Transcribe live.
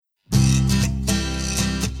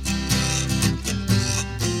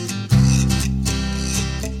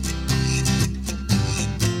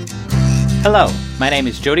Hello, my name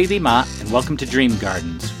is Jody Lee Mott, and welcome to Dream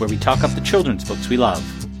Gardens, where we talk up the children's books we love.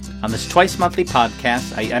 On this twice-monthly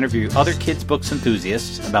podcast, I interview other kids' books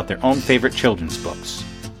enthusiasts about their own favorite children's books.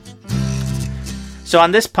 So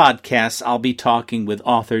on this podcast, I'll be talking with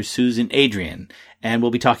author Susan Adrian, and we'll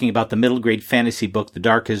be talking about the middle grade fantasy book The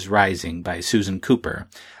Dark is Rising by Susan Cooper.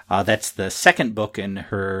 That's the second book in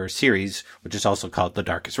her series, which is also called The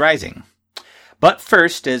Dark is Rising. But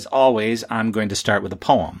first, as always, I'm going to start with a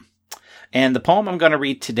poem. And the poem I'm going to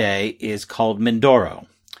read today is called Mindoro.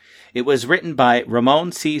 It was written by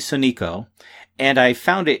Ramon C. Sunico, and I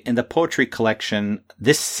found it in the poetry collection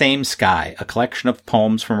This Same Sky, a collection of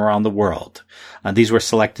poems from around the world. These were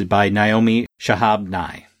selected by Naomi Shahab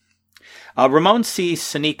Nye. Ramon C.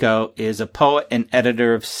 Sunico is a poet and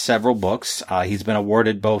editor of several books. He's been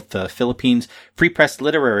awarded both the Philippines Free Press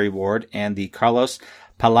Literary Award and the Carlos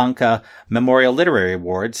Palanca Memorial Literary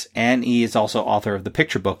Awards, and he is also author of the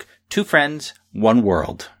picture book Two Friends, One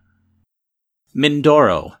World.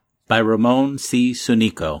 Mindoro by Ramon C.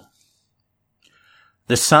 Sunico.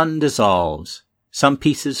 The sun dissolves. Some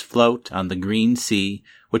pieces float on the green sea,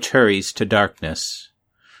 which hurries to darkness.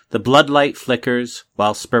 The bloodlight flickers,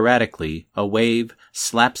 while sporadically a wave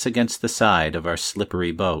slaps against the side of our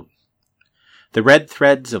slippery boat. The red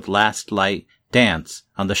threads of last light dance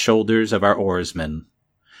on the shoulders of our oarsmen.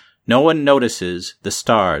 No one notices the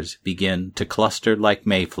stars begin to cluster like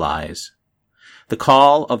mayflies. The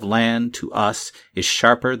call of land to us is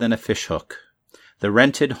sharper than a fishhook. The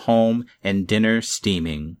rented home and dinner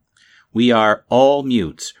steaming. We are all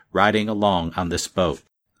mutes riding along on this boat.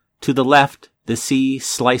 To the left, the sea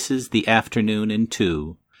slices the afternoon in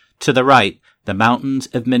two. To the right, the mountains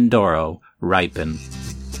of Mindoro ripen.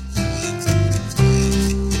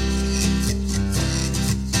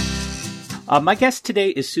 My guest today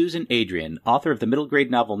is Susan Adrian, author of the middle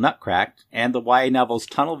grade novel Nutcracked and the YA novels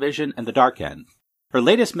Tunnel Vision and The Dark End. Her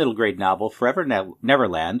latest middle grade novel, Forever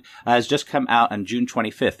Neverland, has just come out on June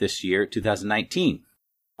 25th this year, 2019.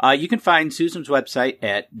 You can find Susan's website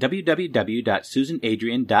at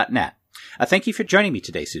www.susanadrian.net. Thank you for joining me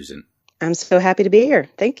today, Susan. I'm so happy to be here.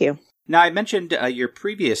 Thank you. Now, I mentioned your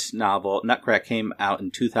previous novel, Nutcrack, came out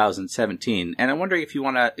in 2017, and I'm wondering if you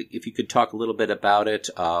could talk a little bit about it,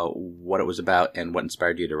 what it was about, and what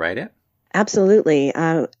inspired you to write it. Absolutely.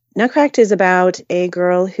 Nutcracked is about a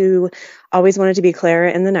girl who always wanted to be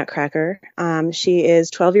Clara in the Nutcracker. She is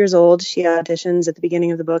 12 years old. She auditions at the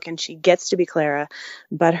beginning of the book and she gets to be Clara,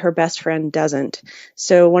 but her best friend doesn't.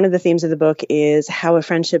 So one of the themes of the book is how a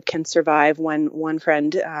friendship can survive when one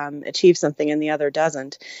friend achieves something and the other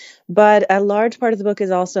doesn't. But a large part of the book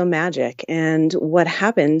is also magic. And what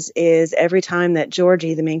happens is every time that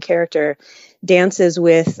Georgie, the main character, dances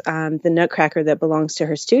with the Nutcracker that belongs to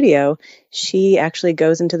her studio, she actually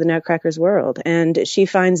goes into the Nutcracker's world. And she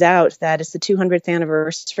finds out that it's the 200th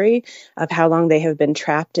anniversary of how long they have been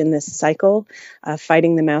trapped in this cycle of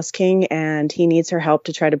fighting the Mouse King, and he needs her help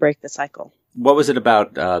to try to break the cycle. What was it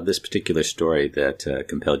about this particular story that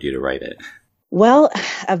compelled you to write it? Well,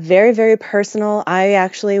 a very, very personal. I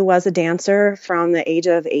actually was a dancer from the age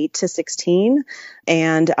of 8 to 16,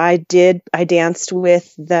 and I danced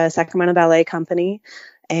with the Sacramento Ballet Company,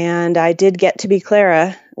 and I did get to be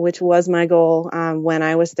Clara, which was my goal when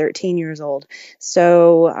I was 13 years old.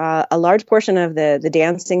 So a large portion of the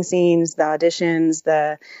dancing scenes, the auditions,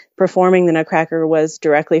 the performing the Nutcracker was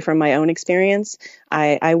directly from my own experience.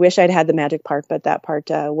 I wish I'd had the magic part, but that part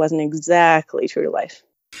wasn't exactly true to life.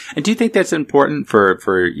 And do you think that's important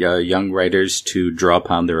for young writers to draw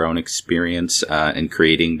upon their own experience in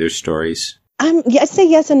creating their stories? I'd say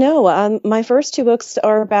yes and no. My first two books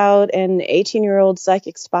are about an 18-year-old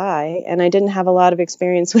psychic spy, and I didn't have a lot of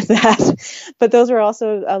experience with that, but those were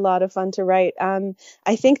also a lot of fun to write. I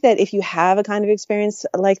think that if you have a kind of experience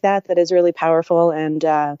like that is really powerful and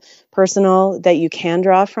personal that you can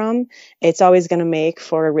draw from, it's always going to make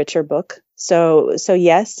for a richer book. So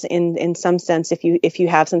yes, in some sense, if you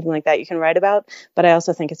have something like that, you can write about. But I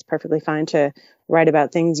also think it's perfectly fine to write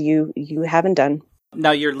about things you haven't done.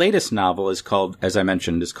 Now, your latest novel is called, as I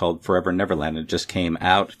mentioned, Forever Neverland. It just came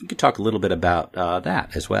out. You could talk a little bit about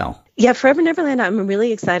that as well. Yeah, Forever Neverland, I'm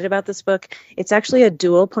really excited about this book. It's actually a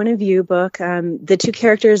dual point of view book. The two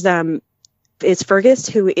characters, is Fergus,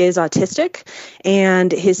 who is autistic, and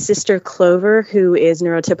his sister Clover, who is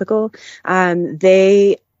neurotypical.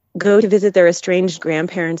 They go to visit their estranged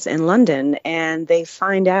grandparents in London, and they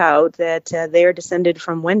find out that they are descended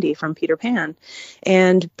from Wendy, from Peter Pan.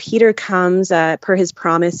 And Peter comes, per his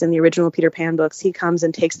promise in the original Peter Pan books, he comes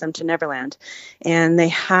and takes them to Neverland. And they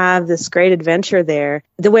have this great adventure there.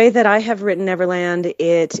 The way that I have written Neverland,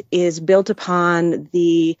 it is built upon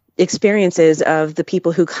the experiences of the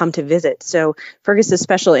people who come to visit. So Fergus's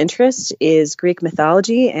special interest is Greek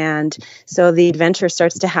mythology, and so the adventure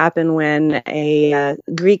starts to happen when a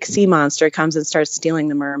Greek sea monster comes and starts stealing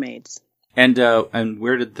the mermaids. And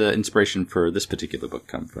where did the inspiration for this particular book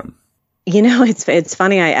come from? You know, it's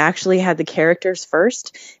funny. I actually had the characters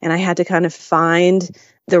first, and I had to kind of find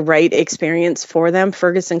the right experience for them.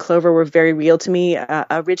 Fergus and Clover were very real to me.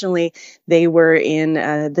 Originally, they were in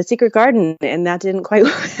The Secret Garden, and that didn't quite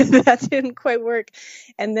work.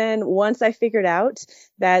 And then once I figured out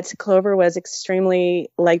that Clover was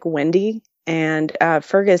extremely like Wendy, and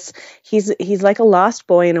Fergus, he's like a lost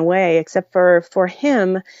boy in a way, except for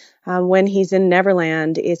him, when he's in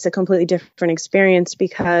Neverland, it's a completely different experience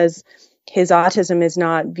because his autism is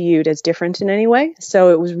not viewed as different in any way.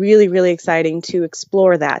 So it was really, really exciting to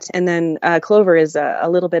explore that. And then Clover is a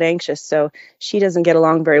little bit anxious, so she doesn't get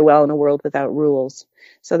along very well in a world without rules.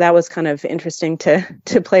 So that was kind of interesting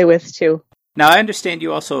to play with, too. Now, I understand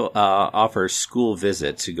you also offer school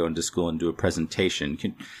visits. You go into school and do a presentation.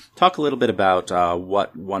 Can you talk a little bit about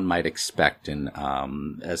what one might expect in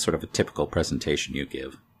as sort of a typical presentation you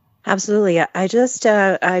give? Absolutely. I just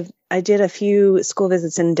I did a few school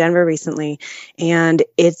visits in Denver recently, and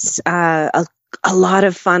it's a lot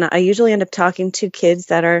of fun. I usually end up talking to kids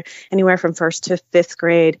that are anywhere from 1st to 5th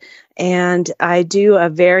grade, and I do a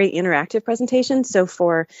very interactive presentation. So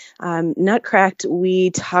for Nutcracked,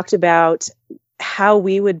 we talked about how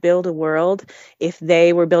we would build a world if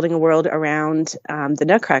they were building a world around the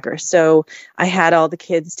Nutcracker. So I had all the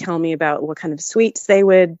kids tell me about what kind of sweets they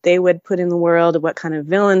would put in the world, what kind of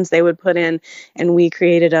villains they would put in, and we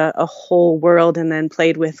created a whole world and then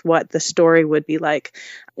played with what the story would be like.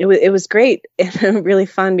 It was great and really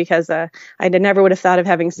fun because I never would have thought of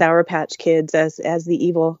having Sour Patch Kids as the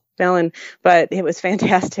evil villain, but it was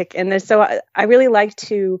fantastic. And so I really like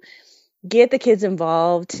to get the kids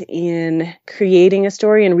involved in creating a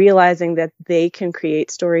story and realizing that they can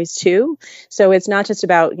create stories too. So it's not just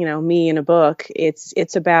about, me in a book.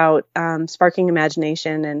 It's about sparking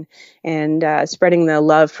imagination and spreading the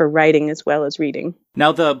love for writing as well as reading.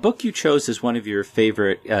 Now, the book you chose as one of your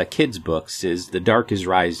favorite kids' books is The Dark is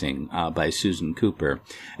Rising by Susan Cooper.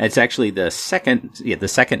 And it's actually the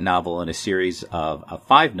second novel in a series of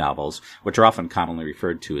 5 novels, which are often commonly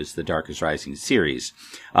referred to as the Dark is Rising series.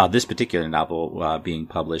 This particular novel being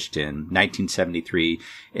published in 1973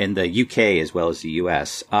 in the UK as well as the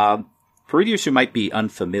US. For readers who might be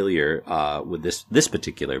unfamiliar with this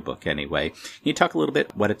particular book anyway, can you talk a little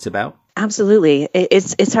bit what it's about? Absolutely.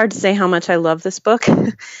 It's hard to say how much I love this book.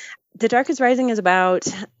 The Dark is Rising is about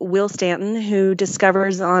Will Stanton, who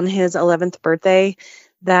discovers on his 11th birthday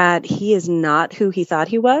that he is not who he thought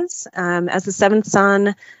he was. As the 7th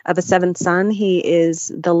son of a 7th son, he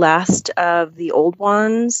is the last of the Old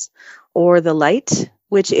Ones, or the Light,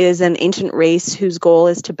 which is an ancient race whose goal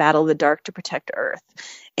is to battle the dark to protect Earth.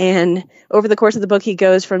 And over the course of the book, he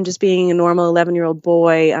goes from just being a normal 11-year-old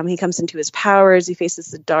boy. He comes into his powers, he faces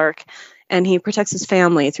the dark, and he protects his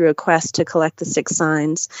family through a quest to collect the 6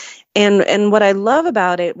 signs. And what I love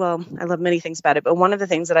about it, well, I love many things about it, but one of the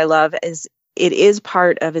things that I love is it is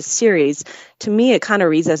part of a series. To me, it kind of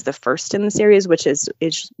reads as the first in the series, which is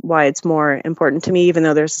why it's more important to me, even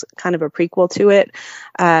though there's kind of a prequel to it.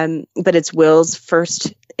 But it's Will's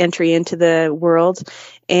first entry into the world.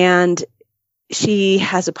 And she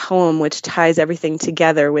has a poem which ties everything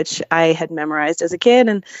together, which I had memorized as a kid,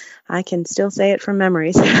 and I can still say it from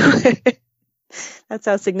memory. So that's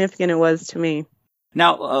how significant it was to me.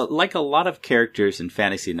 Now, like a lot of characters in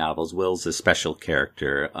fantasy novels, Will's a special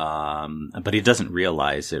character, but he doesn't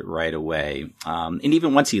realize it right away. And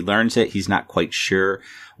even once he learns it, he's not quite sure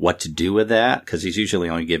what to do with that, because he's usually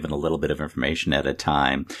only given a little bit of information at a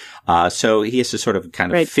time. So he has to sort of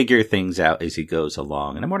kind of figure things out as he goes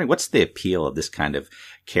along. And I'm wondering, what's the appeal of this kind of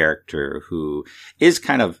character who is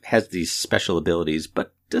kind of has these special abilities,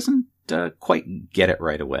 but doesn't quite get it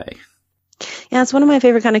right away? Yeah, it's one of my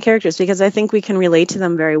favorite kind of characters because I think we can relate to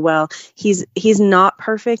them very well. He's not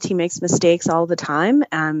perfect. He makes mistakes all the time.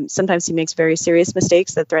 Sometimes he makes very serious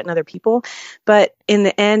mistakes that threaten other people. But in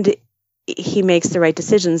the end, he makes the right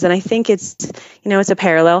decisions. And I think it's a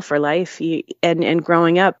parallel for life. And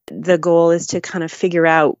growing up, the goal is to kind of figure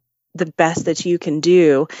out the best that you can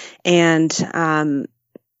do. And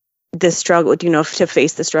the struggle, to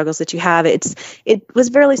face the struggles that you have. It was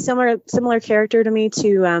very similar character to me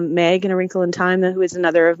to Meg in A Wrinkle in Time, who is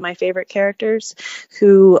another of my favorite characters,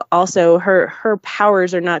 who also her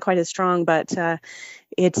powers are not quite as strong, but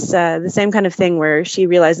it's the same kind of thing where she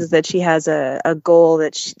realizes that she has a goal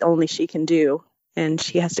that only she can do, and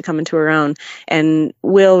she has to come into her own. And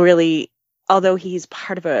Will really, although he's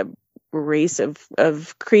part of a race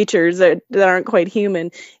of creatures that aren't quite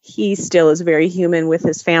human, he still is very human with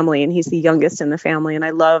his family, and he's the youngest in the family. And I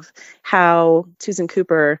love how Susan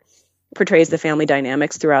Cooper portrays the family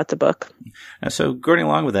dynamics throughout the book. So going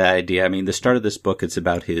along with that idea, I mean, the start of this book, it's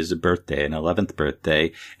about his birthday, an 11th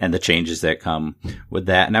birthday, and the changes that come with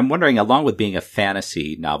that. And I'm wondering, along with being a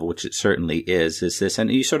fantasy novel, which it certainly is this,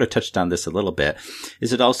 and you sort of touched on this a little bit,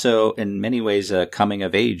 is it also in many ways a coming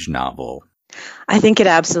of age novel? I think it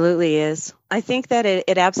absolutely is. I think that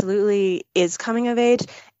it absolutely is coming of age.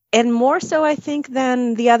 And more so, I think,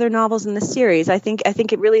 than the other novels in the series. I think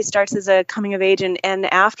it really starts as a coming of age,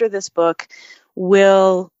 and after this book,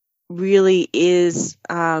 Will really is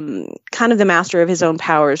kind of the master of his own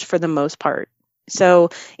powers for the most part. So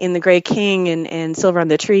in The Grey King and Silver on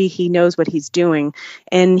the Tree, he knows what he's doing,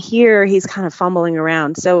 and here he's kind of fumbling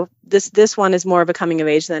around. So this one is more of a coming of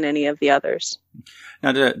age than any of the others.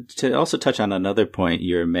 Now, to also touch on another point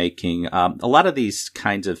you're making, a lot of these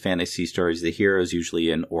kinds of fantasy stories, the hero is usually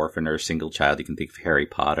an orphan or a single child. You can think of Harry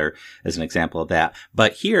Potter as an example of that.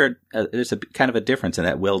 But here, there's a kind of a difference in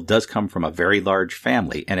that Will does come from a very large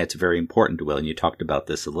family, and it's very important to Will, and you talked about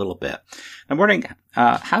this a little bit. I'm wondering,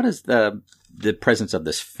 how does the presence of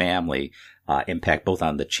this family impact both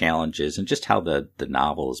on the challenges and just how the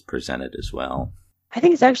novel is presented as well? I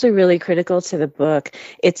think it's actually really critical to the book.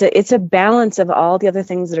 It's a balance of all the other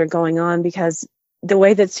things that are going on, because the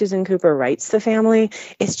way that Susan Cooper writes the family,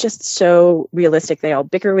 it's just so realistic. They all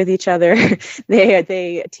bicker with each other.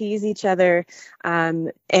 they tease each other.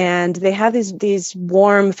 And they have these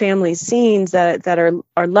warm family scenes that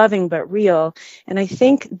are loving but real. And I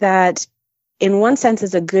think that in one sense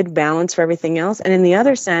is a good balance for everything else. And in the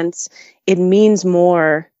other sense, it means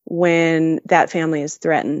more when that family is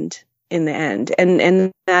threatened in the end.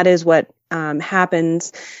 And that is what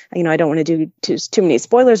happens. You know, I don't want to do too many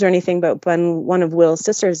spoilers or anything, but when one of Will's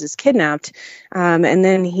sisters is kidnapped, and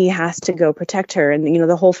then he has to go protect her, and, you know,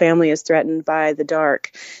 the whole family is threatened by the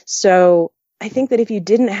dark. So I think that if you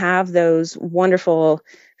didn't have those wonderful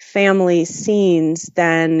family scenes,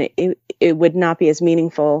 then it would not be as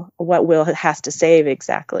meaningful what Will has to save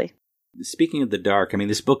exactly. Speaking of the dark, I mean,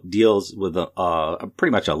 this book deals with a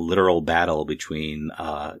pretty much a literal battle between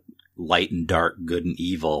light and dark, good and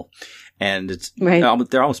evil. And it's right.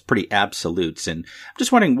 They're almost pretty absolutes. And I'm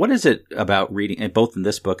just wondering, what is it about reading, and both in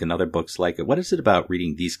this book and other books like it, what is it about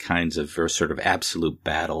reading these kinds of sort of absolute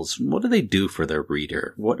battles? What do they do for the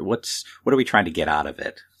reader? What are we trying to get out of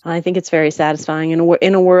it? I think it's very satisfying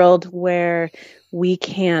in a world where we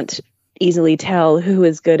can't easily tell who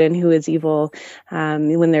is good and who is evil.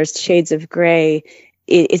 When there's shades of gray,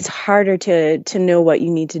 it's harder to know what you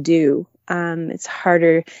need to do. It's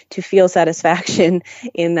harder to feel satisfaction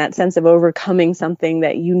in that sense of overcoming something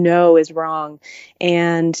that you know is wrong.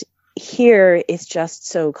 And here it's just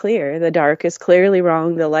so clear. The dark is clearly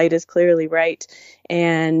wrong. The light is clearly right.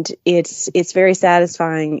 And it's very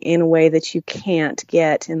satisfying in a way that you can't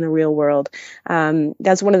get in the real world.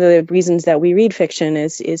 That's one of the reasons that we read fiction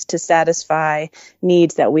is to satisfy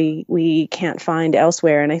needs that we can't find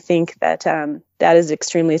elsewhere. And I think that that is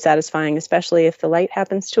extremely satisfying, especially if the light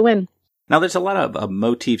happens to win. Now, there's a lot of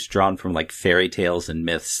motifs drawn from like fairy tales and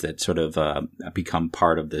myths that sort of become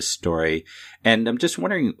part of this story. And I'm just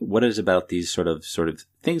wondering what is about these sort of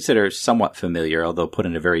things that are somewhat familiar, although put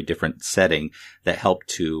in a very different setting, that help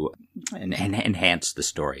to enhance the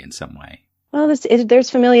story in some way. Well, there's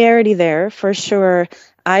familiarity there for sure.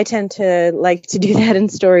 I tend to like to do that in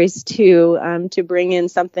stories too, to bring in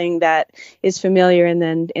something that is familiar and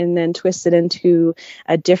then twist it into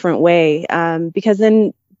a different way, because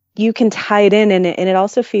then you can tie it in, and it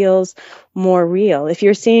also feels more real. If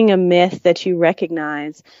you're seeing a myth that you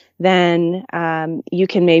recognize, then you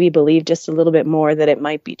can maybe believe just a little bit more that it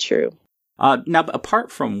might be true. Now,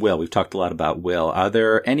 apart from Will, we've talked a lot about Will. Are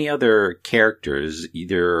there any other characters,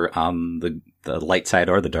 either on the light side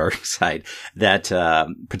or the dark side, that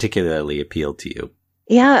particularly appeal to you?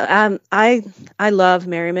 Yeah, I love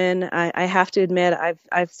Merriman. I have to admit,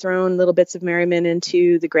 I've thrown little bits of Merriman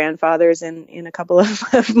into the grandfathers in a couple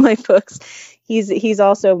of my books. He's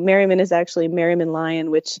also, Merriman is actually Merriman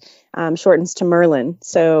Lion, which shortens to Merlin.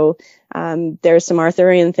 So there's some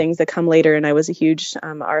Arthurian things that come later, and I was a huge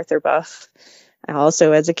Arthur buff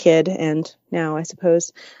also as a kid and now, I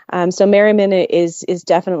suppose. So Merriman is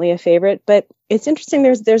definitely a favorite, but it's interesting.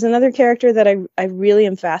 There's another character that I really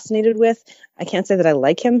am fascinated with. I can't say that I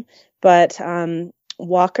like him, but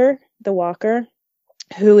Walker, the Walker,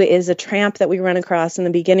 who is a tramp that we run across in the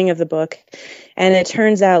beginning of the book. And it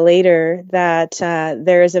turns out later that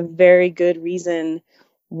there is a very good reason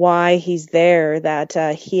why he's there, that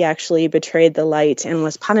he actually betrayed the light and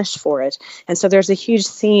was punished for it. And so there's a huge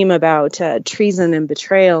theme about treason and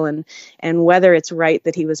betrayal, and whether it's right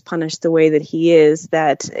that he was punished the way that he is.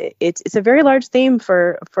 That it's a very large theme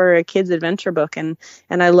for a kid's adventure book, and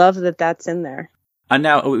I love that that's in there.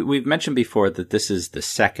 Now, we've mentioned before that this is the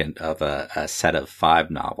second of a set of 5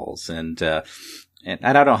 novels, and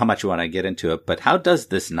I don't know how much you want to get into it, but how does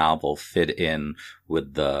this novel fit in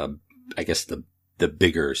with the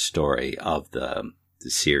bigger story of the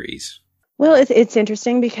series? Well, it's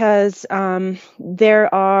interesting because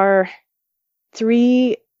there are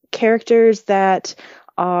 3 characters that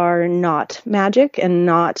are not magic and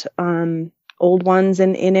not old ones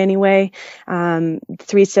in any way.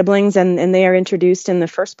 3 siblings, and they are introduced in the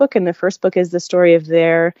first book. And the first book is the story of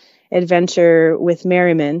their adventure with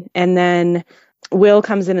Merriman. And then Will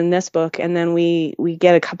comes in this book, and then we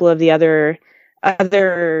get a couple of the other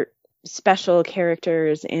special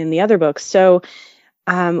characters in the other books. So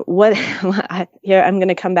I'm going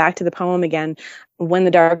to come back to the poem again. When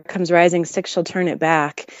the dark comes rising, 6 shall turn it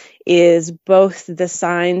back, is both the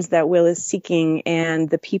signs that Will is seeking and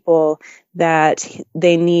the people that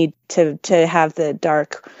they need to have the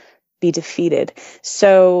dark be defeated.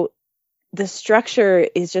 So the structure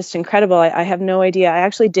is just incredible. I have no idea. I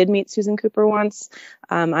actually did meet Susan Cooper once.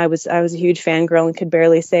 I was a huge fangirl and could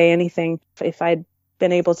barely say anything. If I'd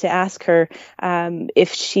been able to ask her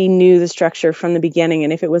if she knew the structure from the beginning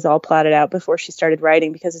and if it was all plotted out before she started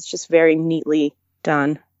writing, because it's just very neatly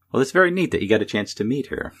done. Well, it's very neat that you got a chance to meet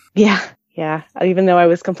her. Yeah. Even though I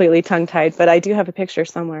was completely tongue-tied, but I do have a picture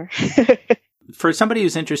somewhere. For somebody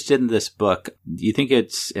who's interested in this book, do you think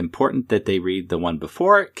it's important that they read the one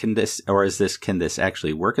before? Can this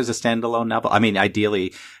actually work as a standalone novel? I mean,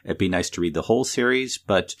 ideally, it'd be nice to read the whole series,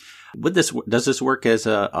 but does this work as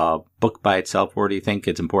a book by itself, or do you think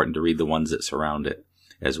it's important to read the ones that surround it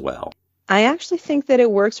as well? I actually think that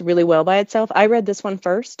it works really well by itself. I read this one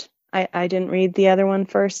first. I didn't read the other one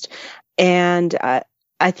first, and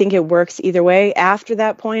I think it works either way. After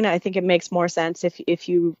that point, I think it makes more sense if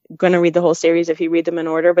you're going to read the whole series, if you read them in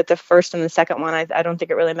order. But the first and the second one, I don't think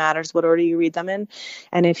it really matters what order you read them in.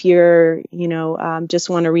 And if you're, just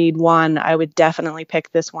want to read one, I would definitely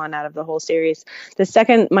pick this one out of the whole series.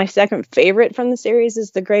 My second favorite from the series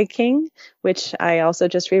is The Grey King, which I also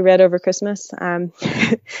just reread over Christmas.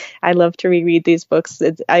 I love to reread these books.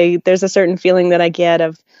 There's a certain feeling that I get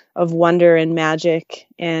of wonder and magic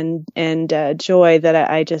and joy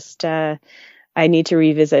that I need to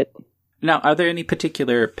revisit. Now, are there any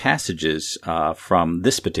particular passages from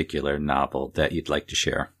this particular novel that you'd like to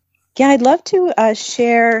share? Yeah, I'd love to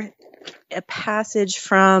share a passage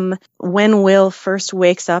from when Will first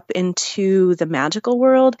wakes up into the magical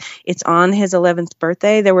world. It's on his 11th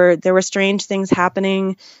birthday. There were strange things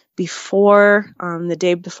happening before, the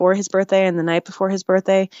day before his birthday and the night before his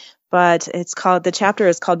birthday. But the chapter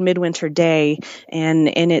is called Midwinter Day, and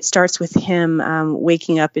it starts with him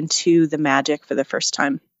waking up into the magic for the first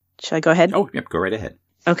time. Shall I go ahead? Oh, yep, go right ahead.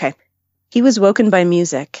 Okay. He was woken by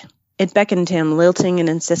music. It beckoned him, lilting and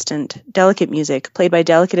insistent, delicate music, played by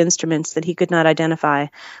delicate instruments that he could not identify,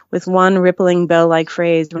 with one rippling bell-like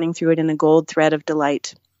phrase running through it in a gold thread of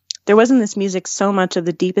delight. There was in this music so much of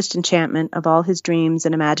the deepest enchantment of all his dreams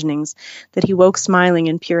and imaginings that he woke smiling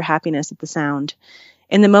in pure happiness at the sound.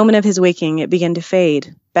 In the moment of his waking, it began to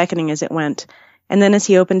fade, beckoning as it went, and then as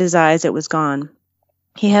he opened his eyes, it was gone.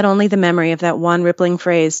 He had only the memory of that one rippling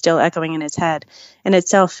phrase still echoing in his head, and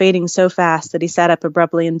itself fading so fast that he sat up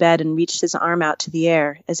abruptly in bed and reached his arm out to the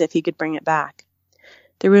air, as if he could bring it back.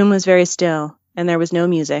 The room was very still, and there was no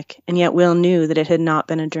music, and yet Will knew that it had not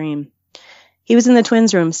been a dream. He was in the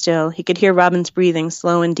twins' room still. He could hear Robin's breathing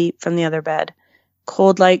slow and deep from the other bed.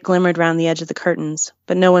 Cold light glimmered round the edge of the curtains,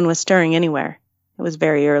 but no one was stirring anywhere. It was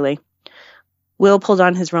very early. Will pulled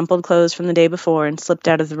on his rumpled clothes from the day before and slipped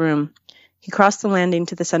out of the room. He crossed the landing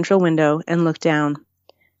to the central window and looked down.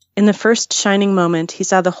 In the first shining moment, he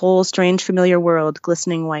saw the whole strange familiar world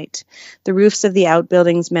glistening white, the roofs of the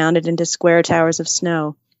outbuildings mounted into square towers of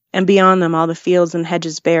snow, and beyond them all the fields and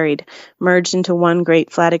hedges buried, merged into one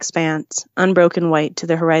great flat expanse, unbroken white to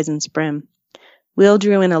the horizon's brim. Will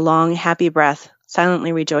drew in a long, happy breath,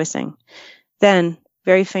 silently rejoicing. Then,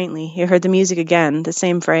 very faintly, he heard the music again, the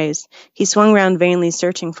same phrase. He swung round vainly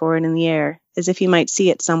searching for it in the air, as if he might see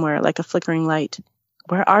it somewhere like a flickering light.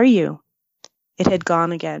 "Where are you?" It had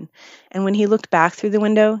gone again, and when he looked back through the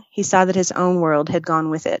window, he saw that his own world had gone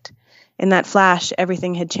with it. In that flash,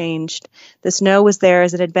 everything had changed. The snow was there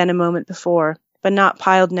as it had been a moment before, but not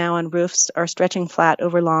piled now on roofs or stretching flat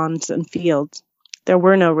over lawns and fields. There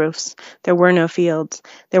were no roofs. There were no fields.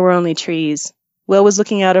 There were only trees. Will was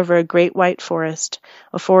looking out over a great white forest,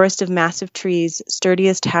 a forest of massive trees, sturdy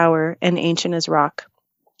as tower and ancient as rock.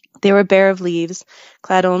 They were bare of leaves,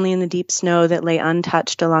 clad only in the deep snow that lay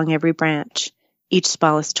untouched along every branch, each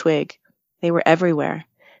smallest twig. They were everywhere.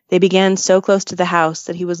 They began so close to the house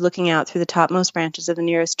that he was looking out through the topmost branches of the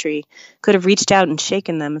nearest tree, could have reached out and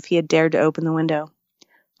shaken them if he had dared to open the window.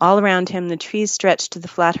 All around him the trees stretched to the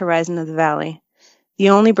flat horizon of the valley.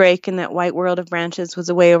 The only break in that white world of branches was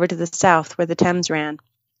away over to the south where the Thames ran.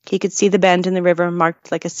 He could see the bend in the river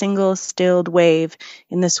marked like a single stilled wave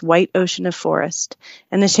in this white ocean of forest,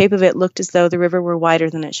 and the shape of it looked as though the river were wider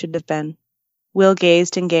than it should have been. Will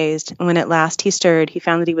gazed and gazed, and when at last he stirred, he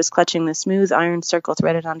found that he was clutching the smooth iron circle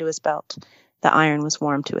threaded onto his belt. The iron was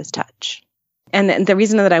warm to his touch. And the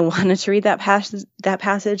reason that I wanted to read that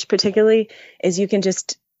passage particularly is you can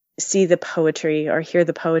just see the poetry or hear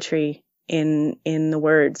the poetry in the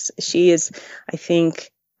words. She is, I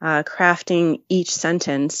think, crafting each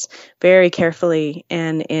sentence very carefully,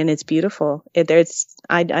 and it's beautiful. I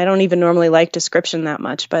don't even normally like description that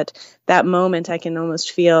much, but that moment I can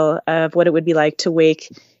almost feel of what it would be like to wake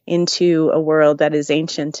into a world that is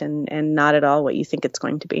ancient and not at all what you think it's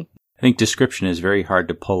going to be. I think description is very hard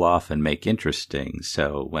to pull off and make interesting,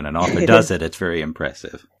 so when an author does it, it's very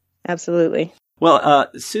impressive. Absolutely. Well,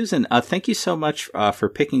 Susan, thank you so much for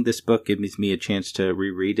picking this book, giving me a chance to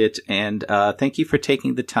reread it, and thank you for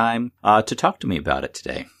taking the time to talk to me about it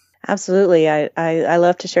today. Absolutely. I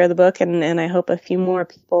love to share the book, and I hope a few more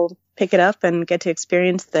people pick it up and get to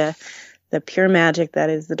experience the pure magic that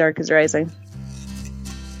is The Dark is Rising.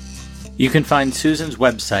 You can find Susan's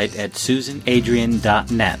website at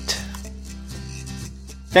susanadrian.net.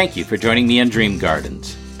 Thank you for joining me on Dream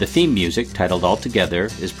Gardens. The theme music, titled All Together,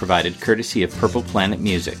 is provided courtesy of Purple Planet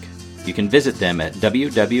Music. You can visit them at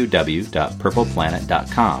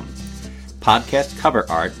www.purpleplanet.com. Podcast cover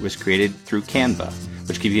art was created through Canva,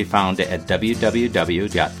 which can be found at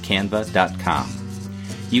www.canva.com.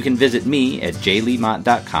 You can visit me at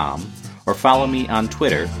jlemont.com or follow me on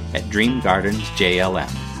Twitter at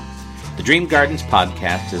DreamGardensJLM. The Dream Gardens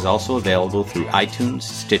podcast is also available through iTunes,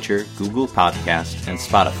 Stitcher, Google Podcasts, and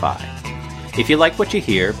Spotify. If you like what you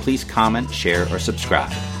hear, please comment, share, or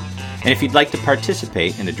subscribe. And if you'd like to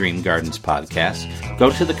participate in the Dream Gardens podcast,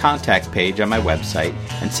 go to the contact page on my website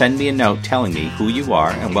and send me a note telling me who you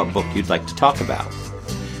are and what book you'd like to talk about.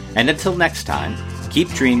 And until next time, keep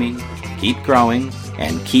dreaming, keep growing,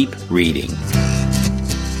 and keep reading.